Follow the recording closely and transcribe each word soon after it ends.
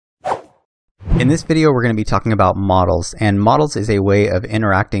In this video, we're going to be talking about models, and models is a way of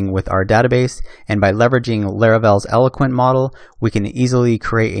interacting with our database, and by leveraging Laravel's Eloquent model, we can easily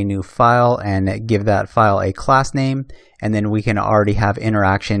create a new file and give that file a class name, and then we can already have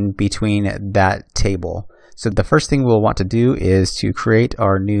interaction between that table. So the first thing we'll want to do is to create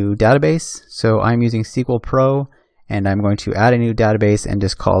our new database. So I'm using SQL Pro, and I'm going to add a new database and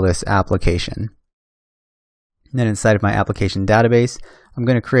just call this application. And then inside of my application database, I'm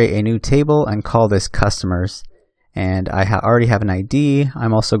going to create a new table and call this customers. And I already have an ID.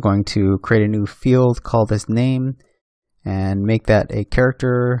 I'm also going to create a new field, call this name, and make that a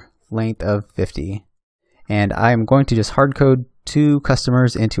character length of 50. And I'm going to just hard code 2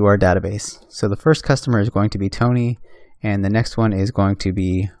 customers into our database. So the first customer is going to be Tony, and the next one is going to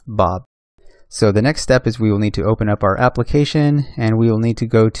be Bob. So the next step is we will need to open up our application, and we will need to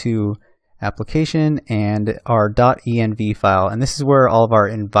go to application and our .env file, and this is where all of our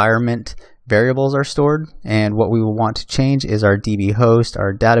environment variables are stored, and what we will want to change is our DB host,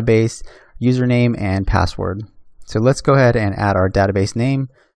 our database, username, and password. So let's go ahead and add our database name,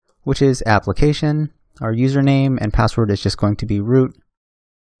 which is application. Our username and password is just going to be root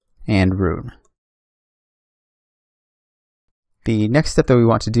and root. The next step that we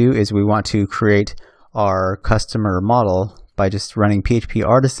want to do is we want to create our customer model by just running PHP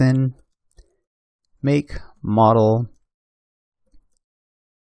artisan make model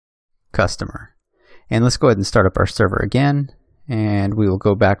customer. And let's go ahead and start up our server again, and we will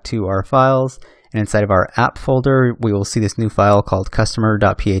go back to our files, and inside of our app folder we will see this new file called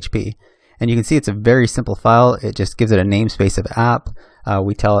customer.php. And you can see it's a very simple file. It just gives it a namespace of app.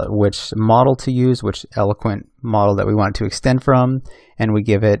 We tell it which model to use, which Eloquent model that we want it to extend from, and we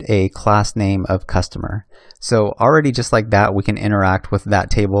give it a class name of customer. So already just like that, we can interact with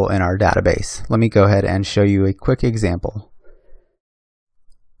that table in our database. Let me go ahead and show you a quick example.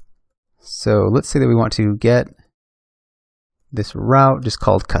 So let's say that we want to get this route just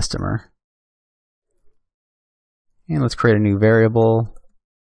called customer. And let's create a new variable.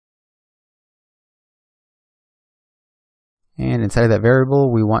 And inside of that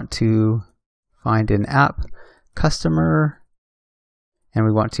variable, we want to find an app customer, and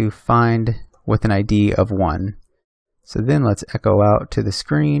we want to find with an ID of 1. So then let's echo out to the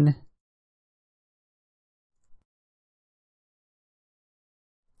screen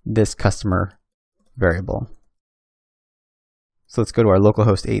this customer variable. So let's go to our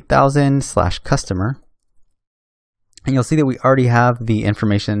localhost 8000/customer, and you'll see that we already have the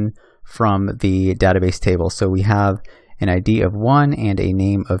information from the database table. So we have an ID of 1 and a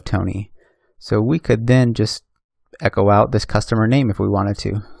name of Tony. So we could then just echo out this customer name if we wanted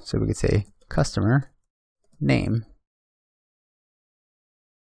to. So we could say customer name.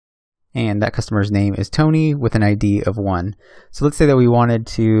 And that customer's name is Tony with an ID of 1. So let's say that we wanted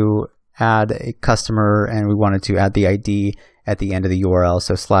to add a customer and we wanted to add the ID at the end of the URL,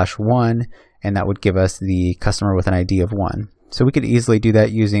 so /1, and that would give us the customer with an ID of 1. So we could easily do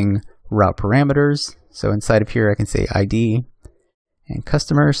that using route parameters. So inside of here I can say ID and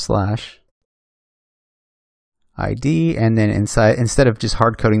customer /ID, and then instead of just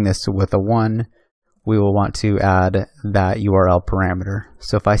hard coding this with a 1, we will want to add that URL parameter.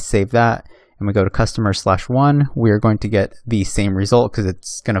 So if I save that and we go to customer /1, we are going to get the same result because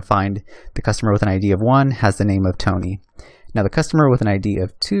it's going to find the customer with an ID of 1 has the name of Tony. Now the customer with an ID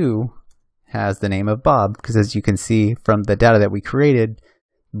of 2 has the name of Bob, because as you can see from the data that we created,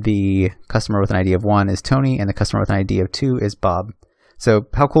 the customer with an ID of 1 is Tony and the customer with an ID of 2 is Bob. So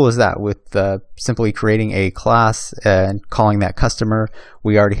how cool is that? With simply creating a class and calling that customer,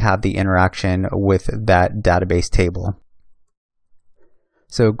 we already have the interaction with that database table.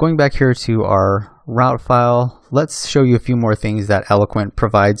 So going back here to our route file, let's show you a few more things that Eloquent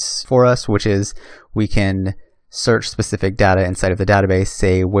provides for us, which is we can search specific data inside of the database,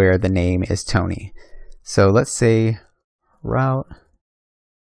 say where the name is Tony. So let's say route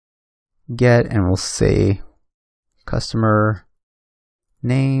get, and we'll say customer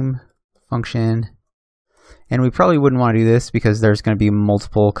name function, and we probably wouldn't want to do this because there's going to be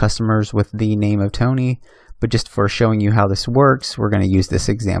multiple customers with the name of Tony, but just for showing you how this works, we're going to use this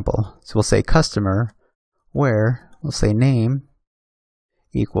example. So we'll say customer where, we'll say name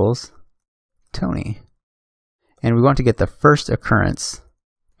equals Tony, and we want to get the first occurrence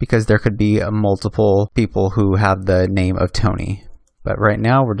because there could be multiple people who have the name of Tony. But right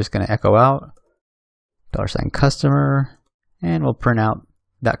now we're just going to echo out $customer, and we'll print out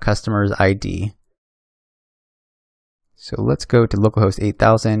that customer's ID. So let's go to localhost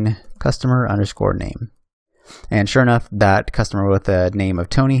 8000 customer_name. And sure enough, that customer with the name of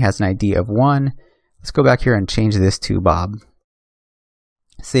Tony has an ID of 1. Let's go back here and change this to Bob.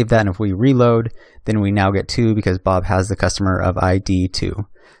 Save that, and if we reload, then we now get 2 because Bob has the customer of ID 2.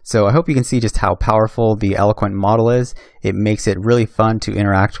 So I hope you can see just how powerful the Eloquent model is. It makes it really fun to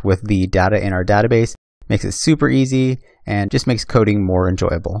interact with the data in our database, makes it super easy, and just makes coding more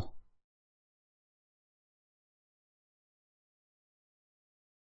enjoyable.